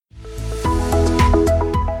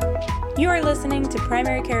You are listening to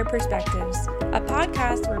Primary Care Perspectives, a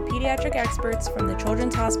podcast where pediatric experts from the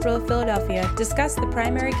Children's Hospital of Philadelphia discuss the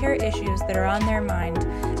primary care issues that are on their mind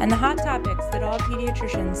and the hot topics that all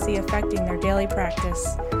pediatricians see affecting their daily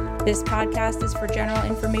practice. This podcast is for general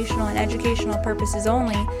informational and educational purposes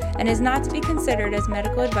only and is not to be considered as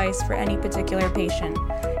medical advice for any particular patient.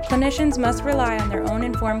 Clinicians must rely on their own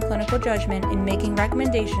informed clinical judgment in making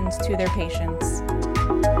recommendations to their patients.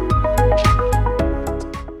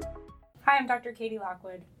 Hi, I'm Dr. Katie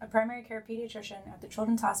Lockwood, a primary care pediatrician at the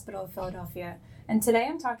Children's Hospital of Philadelphia, and today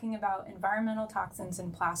I'm talking about environmental toxins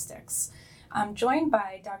in plastics. I'm joined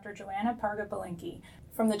by Dr. Joanna Parga-Balinki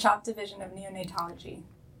from the CHOP Division of Neonatology.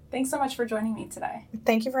 Thanks so much for joining me today.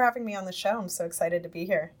 Thank you for having me on the show. I'm so excited to be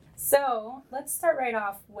here. So let's start right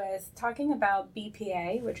off with talking about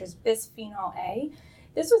BPA, which is bisphenol A.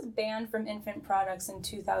 This was banned from infant products in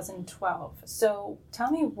 2012. So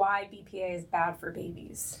tell me why BPA is bad for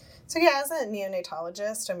babies. So yeah, as a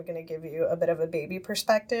neonatologist, I'm going to give you a bit of a baby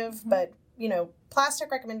perspective, but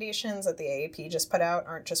plastic recommendations that the AAP just put out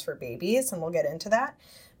aren't just for babies, and we'll get into that.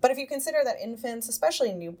 But if you consider that infants,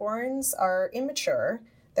 especially newborns, are immature,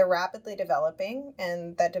 they're rapidly developing,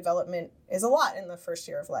 and that development is a lot in the first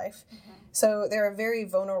year of life. So they're a very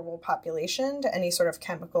vulnerable population to any sort of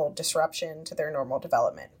chemical disruption to their normal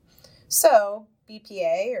development. So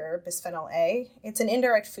BPA, or bisphenol A, it's an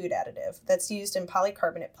indirect food additive that's used in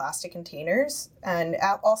polycarbonate plastic containers and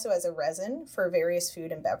also as a resin for various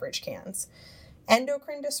food and beverage cans.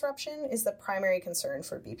 Endocrine disruption is the primary concern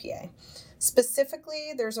for BPA.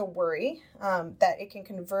 Specifically, there's a worry that it can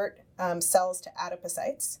convert cells to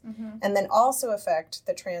adipocytes and then also affect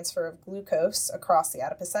the transfer of glucose across the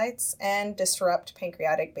adipocytes and disrupt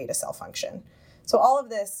pancreatic beta cell function. So all of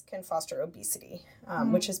this can foster obesity,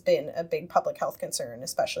 which has been a big public health concern,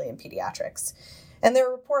 especially in pediatrics. And there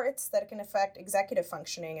are reports that it can affect executive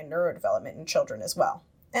functioning and neurodevelopment in children as well.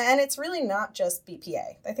 And it's really not just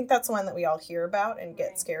BPA. I think that's one that we all hear about and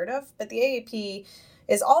get scared of. But the AAP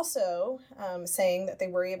is also saying that they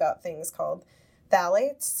worry about things called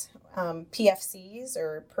phthalates, PFCs,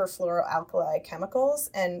 or perfluoroalkyl chemicals,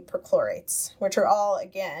 and perchlorates, which are all,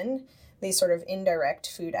 again, these sort of indirect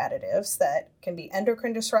food additives that can be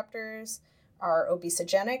endocrine disruptors, are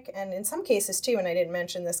obesogenic, and in some cases too, and I didn't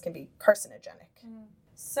mention this, can be carcinogenic.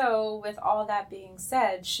 So with all that being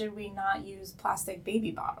said, should we not use plastic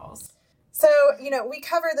baby bottles? So, we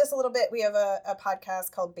cover this a little bit. We have a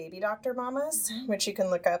podcast called Baby Doctor Mamas, which you can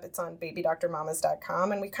look up. It's on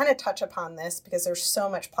babydoctormamas.com. And we kind of touch upon this because there's so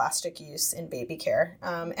much plastic use in baby care.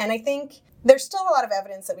 And I think there's still a lot of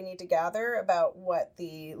evidence that we need to gather about what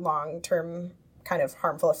the long-term kind of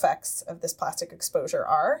harmful effects of this plastic exposure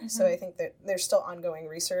are. So I think that there's still ongoing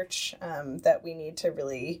research that we need to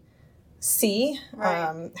really see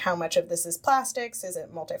how much of this is plastics, is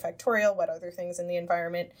it multifactorial, what other things in the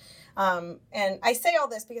environment. And I say all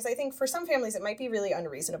this because I think for some families it might be really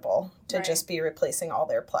unreasonable to just be replacing all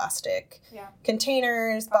their plastic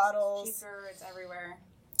containers, bottles. It's cheaper, it's everywhere.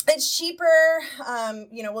 It's cheaper.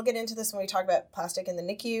 We'll get into this when we talk about plastic in the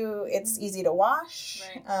NICU. It's easy to wash.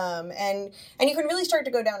 And you can really start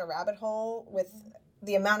to go down a rabbit hole with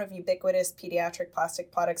the amount of ubiquitous pediatric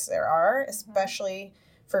plastic products there are, especially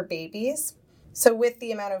for babies. So with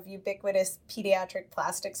the amount of ubiquitous pediatric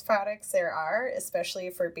plastics products there are, especially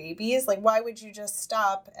for babies, why would you just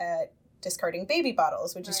stop at discarding baby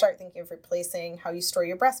bottles? Would you start thinking of replacing how you store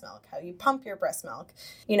your breast milk, how you pump your breast milk,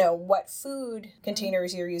 what food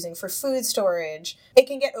containers you're using for food storage? It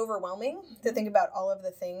can get overwhelming to think about all of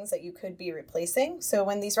the things that you could be replacing. So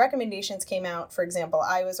when these recommendations came out, for example,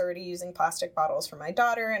 I was already using plastic bottles for my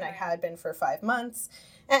daughter, and I had been for 5 months.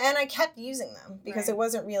 And I kept using them because it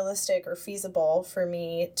wasn't realistic or feasible for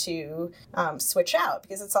me to switch out,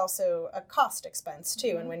 because it's also a cost expense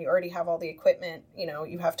too. And when you already have all the equipment,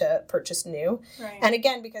 you have to purchase new. And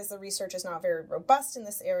again, because the research is not very robust in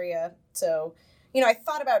this area. So, I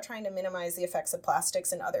thought about trying to minimize the effects of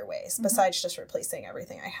plastics in other ways besides just replacing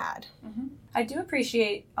everything I had. I do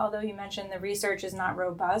appreciate, although you mentioned the research is not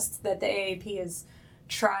robust, that the AAP is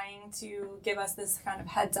trying to give us this kind of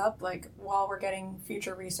heads up, while we're getting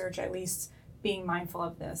future research, at least being mindful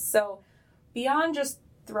of this. So beyond just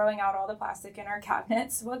throwing out all the plastic in our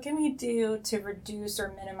cabinets, what can we do to reduce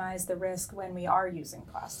or minimize the risk when we are using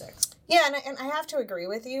plastics? Yeah, and I have to agree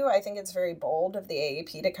with you. I think it's very bold of the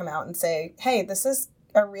AAP to come out and say, hey, this is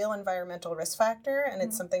a real environmental risk factor, and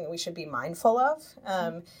it's something that we should be mindful of.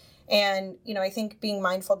 And, I think being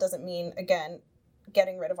mindful doesn't mean, again,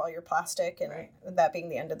 getting rid of all your plastic and that being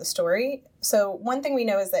the end of the story. So one thing we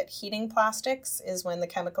know is that heating plastics is when the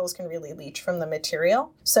chemicals can really leach from the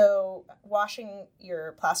material. So washing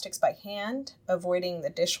your plastics by hand, avoiding the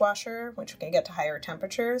dishwasher, which can get to higher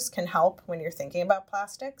temperatures, can help when you're thinking about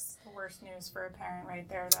plastics. The worst news for a parent right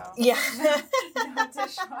there, though. Yeah. No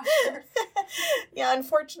dishwasher. Yeah,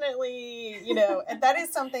 unfortunately, and that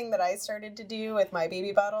is something that I started to do with my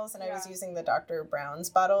baby bottles, and I was using the Dr. Brown's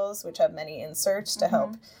bottles, which have many inserts to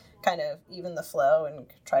help kind of even the flow and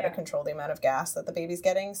try to control the amount of gas that the baby's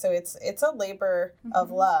getting. So it's a labor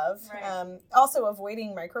of love. Right. Also,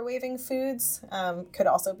 avoiding microwaving foods could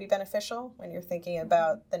also be beneficial when you're thinking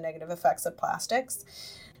about the negative effects of plastics.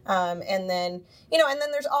 And then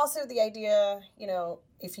there's also the idea,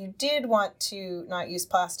 if you did want to not use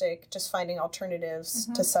plastic, just finding alternatives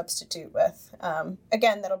to substitute with.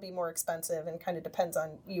 Again, that'll be more expensive and kind of depends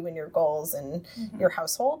on you and your goals and your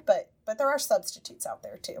household, but there are substitutes out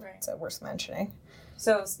there too, so worth mentioning.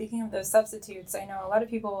 So speaking of those substitutes, I know a lot of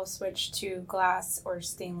people will switch to glass or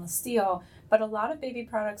stainless steel, but a lot of baby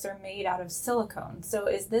products are made out of silicone. So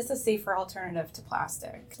is this a safer alternative to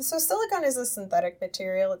plastic? So silicone is a synthetic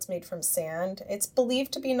material. It's made from sand. It's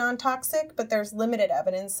believed to be non-toxic, but there's limited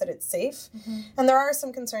evidence that it's safe. And there are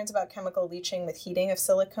some concerns about chemical leaching with heating of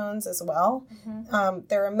silicones as well.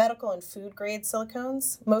 There are medical and food grade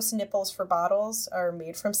silicones. Most nipples for bottles are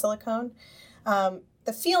made from silicone.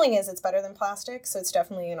 The feeling is it's better than plastic, so it's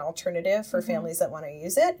definitely an alternative for families that want to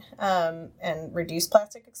use it and reduce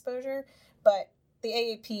plastic exposure. But the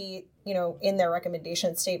AAP, in their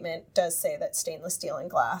recommendation statement, does say that stainless steel and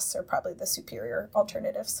glass are probably the superior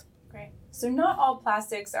alternatives. Great. So not all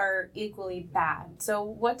plastics are equally bad. So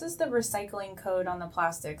what does the recycling code on the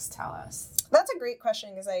plastics tell us? That's a great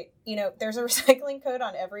question because there's a recycling code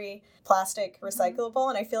on every plastic recyclable,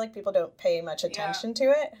 and I feel like people don't pay much attention to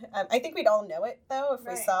it. I think we'd all know it though if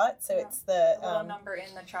we saw it. So it's the little number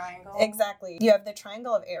in the triangle. Exactly. You have the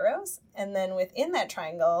triangle of arrows, and then within that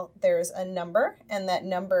triangle there's a number, and that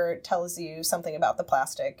number tells you something about the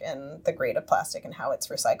plastic and the grade of plastic and how it's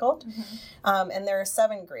recycled. And there are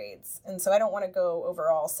 7 grades, and so I don't want to go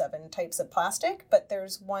over all 7 types of plastic, but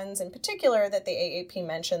there's ones in particular that the AAP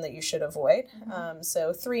mentioned that you should avoid.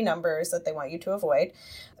 So 3 numbers that they want you to avoid.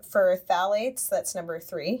 For phthalates, that's number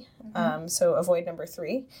 3. So avoid number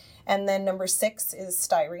 3. And then number 6 is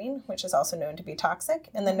styrene, which is also known to be toxic.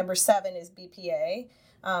 And then number 7 is BPA,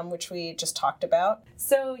 which we just talked about.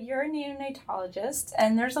 So you're a neonatologist,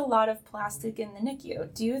 and there's a lot of plastic in the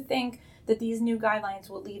NICU. Do you think that these new guidelines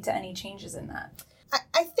will lead to any changes in that?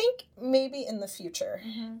 I think maybe in the future.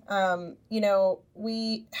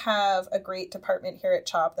 We have a great department here at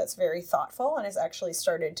CHOP that's very thoughtful and has actually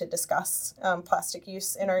started to discuss plastic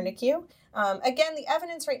use in our NICU. Again, the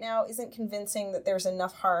evidence right now isn't convincing that there's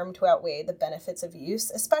enough harm to outweigh the benefits of use,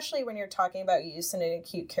 especially when you're talking about use in an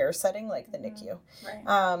acute care setting like the NICU.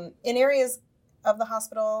 Right. In areas of the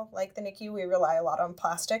hospital, like the NICU, we rely a lot on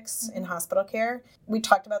plastics in hospital care. We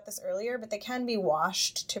talked about this earlier, but they can be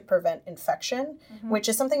washed to prevent infection, which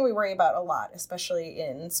is something we worry about a lot, especially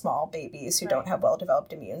in small babies who don't have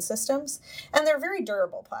well-developed immune systems. And they're very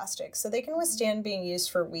durable plastics, so they can withstand being used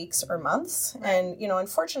for weeks or months. And,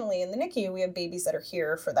 unfortunately, in the NICU, we have babies that are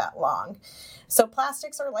here for that long. So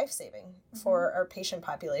plastics are life-saving for our patient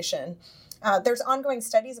population. There's ongoing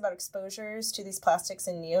studies about exposures to these plastics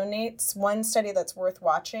in neonates. One study that's worth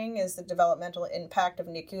watching is the Developmental Impact of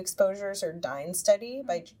NICU Exposures, or DINE study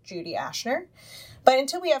by Judy Ashner. But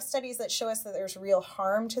until we have studies that show us that there's real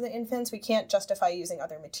harm to the infants, we can't justify using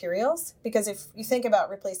other materials. Because if you think about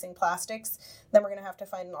replacing plastics, then we're going to have to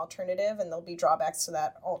find an alternative, and there'll be drawbacks to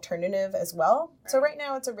that alternative as well. So right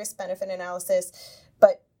now it's a risk-benefit analysis,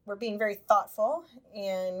 but we're being very thoughtful,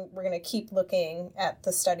 and we're going to keep looking at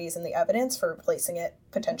the studies and the evidence for replacing it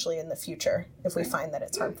potentially in the future if we find that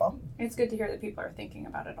it's harmful. It's good to hear that people are thinking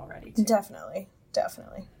about it already, too. Definitely.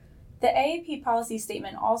 The AAP policy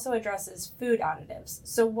statement also addresses food additives.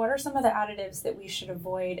 So what are some of the additives that we should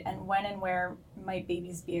avoid, and when and where might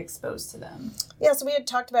babies be exposed to them? Yeah, so we had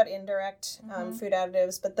talked about indirect food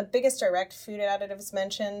additives, but the biggest direct food additives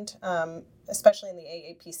mentioned, especially in the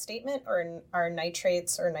AAP statement, are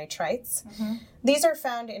nitrates or nitrites. These are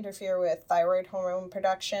found to interfere with thyroid hormone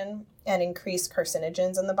production and increase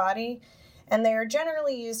carcinogens in the body, and they are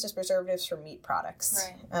generally used as preservatives for meat products.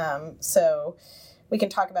 So we can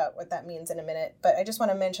talk about what that means in a minute, but I just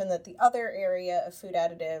want to mention that the other area of food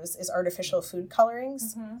additives is artificial food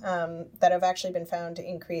colorings that have actually been found to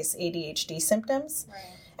increase ADHD symptoms.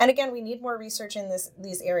 And again, we need more research in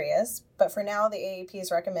these areas, but for now, the AAP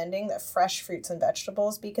is recommending that fresh fruits and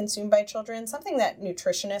vegetables be consumed by children, something that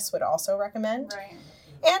nutritionists would also recommend.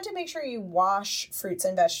 And to make sure you wash fruits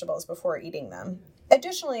and vegetables before eating them.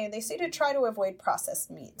 Additionally, they say to try to avoid processed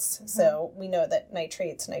meats. Mm-hmm. So we know that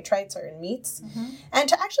nitrites are in meats. Mm-hmm. And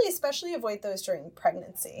to actually especially avoid those during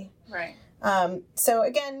pregnancy. Right. So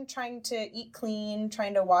again, trying to eat clean,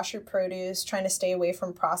 trying to wash your produce, trying to stay away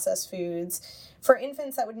from processed foods. For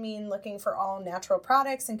infants, that would mean looking for all natural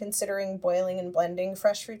products and considering boiling and blending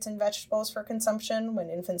fresh fruits and vegetables for consumption when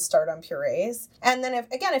infants start on purees. And then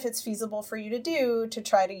if it's feasible for you to do, to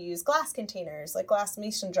try to use glass containers, like glass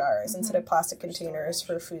mason jars, instead of plastic containers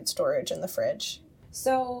for food storage in the fridge.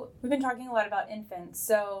 So we've been talking a lot about infants.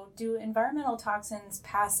 So do environmental toxins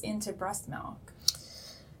pass into breast milk?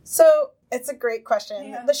 So it's a great question.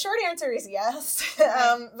 Yeah. The short answer is yes.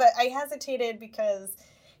 But I hesitated because,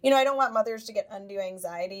 I don't want mothers to get undue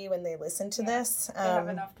anxiety when they listen to this. They have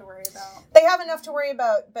enough to worry about. They have enough to worry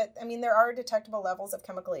about, but there are detectable levels of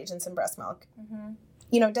chemical agents in breast milk.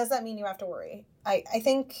 Mm-hmm. Does that mean you have to worry? I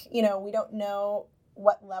think, we don't know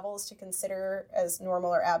what levels to consider as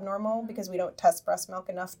normal or abnormal because we don't test breast milk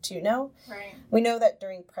enough to know. Right. We know that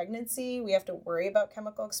during pregnancy, we have to worry about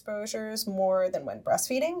chemical exposures more than when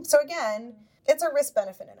breastfeeding. So again, it's a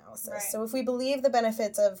risk-benefit analysis. Right. So if we believe the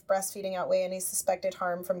benefits of breastfeeding outweigh any suspected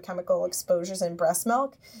harm from chemical exposures in breast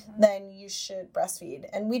milk, then you should breastfeed.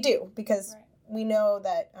 And we do, because we know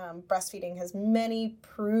that breastfeeding has many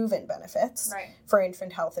proven benefits for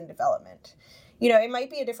infant health and development. It might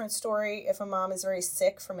be a different story if a mom is very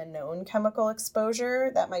sick from a known chemical exposure.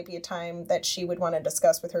 That might be a time that she would want to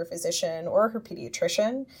discuss with her physician or her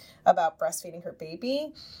pediatrician about breastfeeding her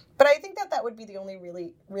baby. But I think that would be the only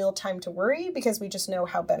really real time to worry because we just know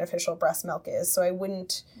how beneficial breast milk is. So I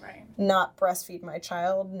wouldn't not breastfeed my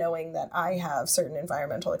child knowing that I have certain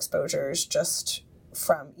environmental exposures just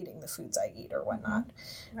from eating the foods I eat or whatnot.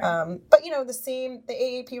 Right. But the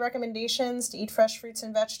AAP recommendations to eat fresh fruits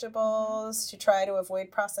and vegetables, to try to avoid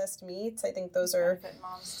processed meats, I think those are benefit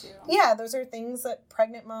moms too. Yeah, those are things that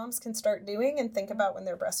pregnant moms can start doing and think about when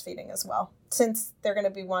they're breastfeeding as well, since they're going to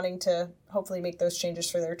be wanting to hopefully make those changes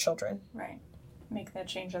for their children. Right. Make that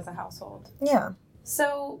change as a household. Yeah.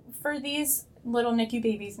 So for these little NICU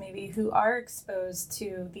babies maybe who are exposed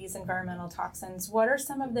to these environmental toxins, what are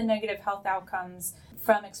some of the negative health outcomes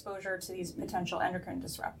from exposure to these potential endocrine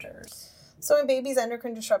disruptors? So a baby's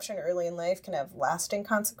endocrine disruption early in life can have lasting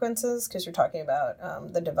consequences because you're talking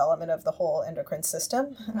about the development of the whole endocrine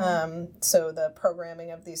system. So the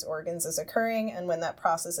programming of these organs is occurring, and when that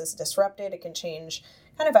process is disrupted, it can change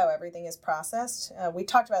kind of how everything is processed. We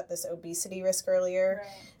talked about this obesity risk earlier,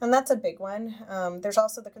 and that's a big one. There's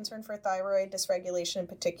also the concern for thyroid dysregulation in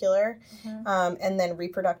particular, and then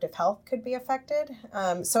reproductive health could be affected.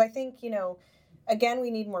 So I think, again, we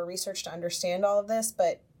need more research to understand all of this,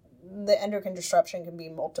 but the endocrine disruption can be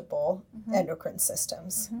multiple endocrine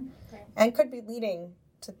systems and could be leading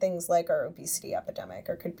to things like our obesity epidemic,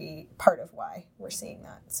 or could be part of why we're seeing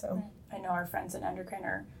that. So I know our friends in endocrine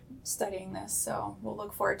are studying this, so we'll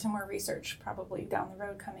look forward to more research probably down the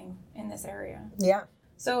road coming in this area. Yeah.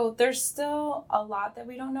 So there's still a lot that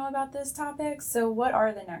we don't know about this topic. So what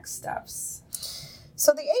are the next steps?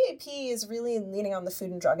 So the AAP is really leaning on the Food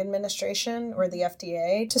and Drug Administration, or the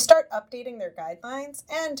FDA, to start updating their guidelines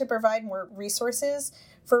and to provide more resources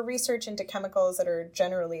for research into chemicals that are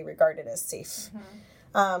generally regarded as safe.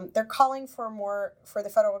 They're calling for the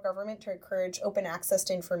federal government to encourage open access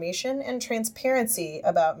to information and transparency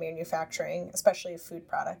about manufacturing, especially of food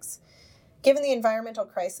products. Given the environmental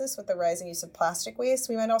crisis with the rising use of plastic waste,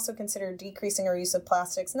 we might also consider decreasing our use of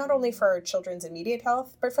plastics, not only for our children's immediate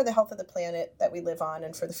health, but for the health of the planet that we live on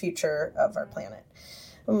and for the future of our planet.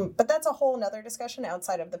 But that's a whole nother discussion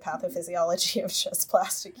outside of the pathophysiology of just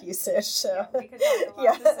plastic usage. So we could talk a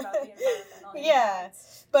lot about the environmental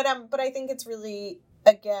impacts. But I think it's really,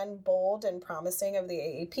 again, bold and promising of the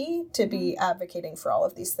AAP to be advocating for all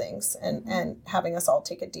of these things and having us all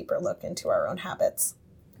take a deeper look into our own habits.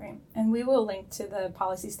 Great. And we will link to the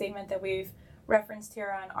policy statement that we've referenced here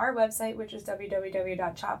on our website, which is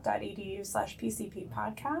www.chop.edu/PCP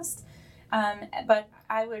podcast. But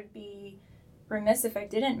I would be remiss if I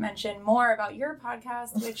didn't mention more about your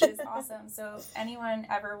podcast, which is awesome. So if anyone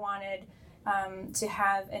ever wanted to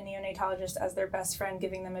have a neonatologist as their best friend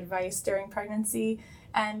giving them advice during pregnancy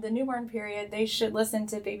and the newborn period, they should listen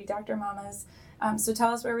to Baby Dr. Mamas. So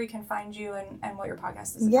tell us where we can find you and what your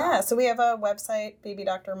podcast is about. Yeah, so we have a website,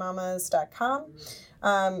 babydrmamas.com.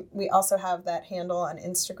 We also have that handle on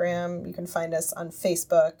Instagram. You can find us on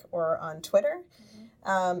Facebook or on Twitter.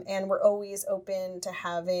 And we're always open to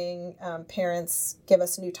having parents give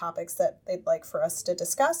us new topics that they'd like for us to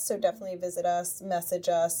discuss. So definitely visit us, message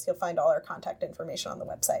us. You'll find all our contact information on the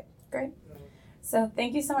website. Great. So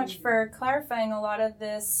thank you so much for clarifying a lot of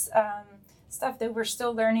this stuff that we're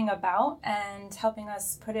still learning about and helping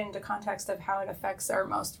us put it into context of how it affects our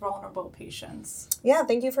most vulnerable patients. Yeah,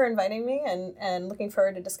 thank you for inviting me, and looking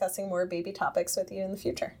forward to discussing more baby topics with you in the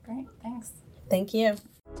future. Great, thanks. Thank you.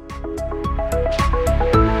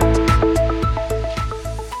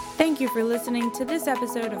 Thank you for listening to this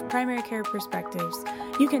episode of Primary Care Perspectives.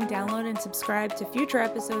 You can download and subscribe to future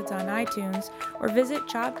episodes on iTunes or visit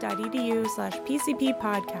chop.edu/PCP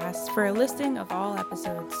podcasts for a listing of all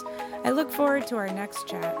episodes. I look forward to our next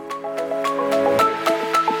chat.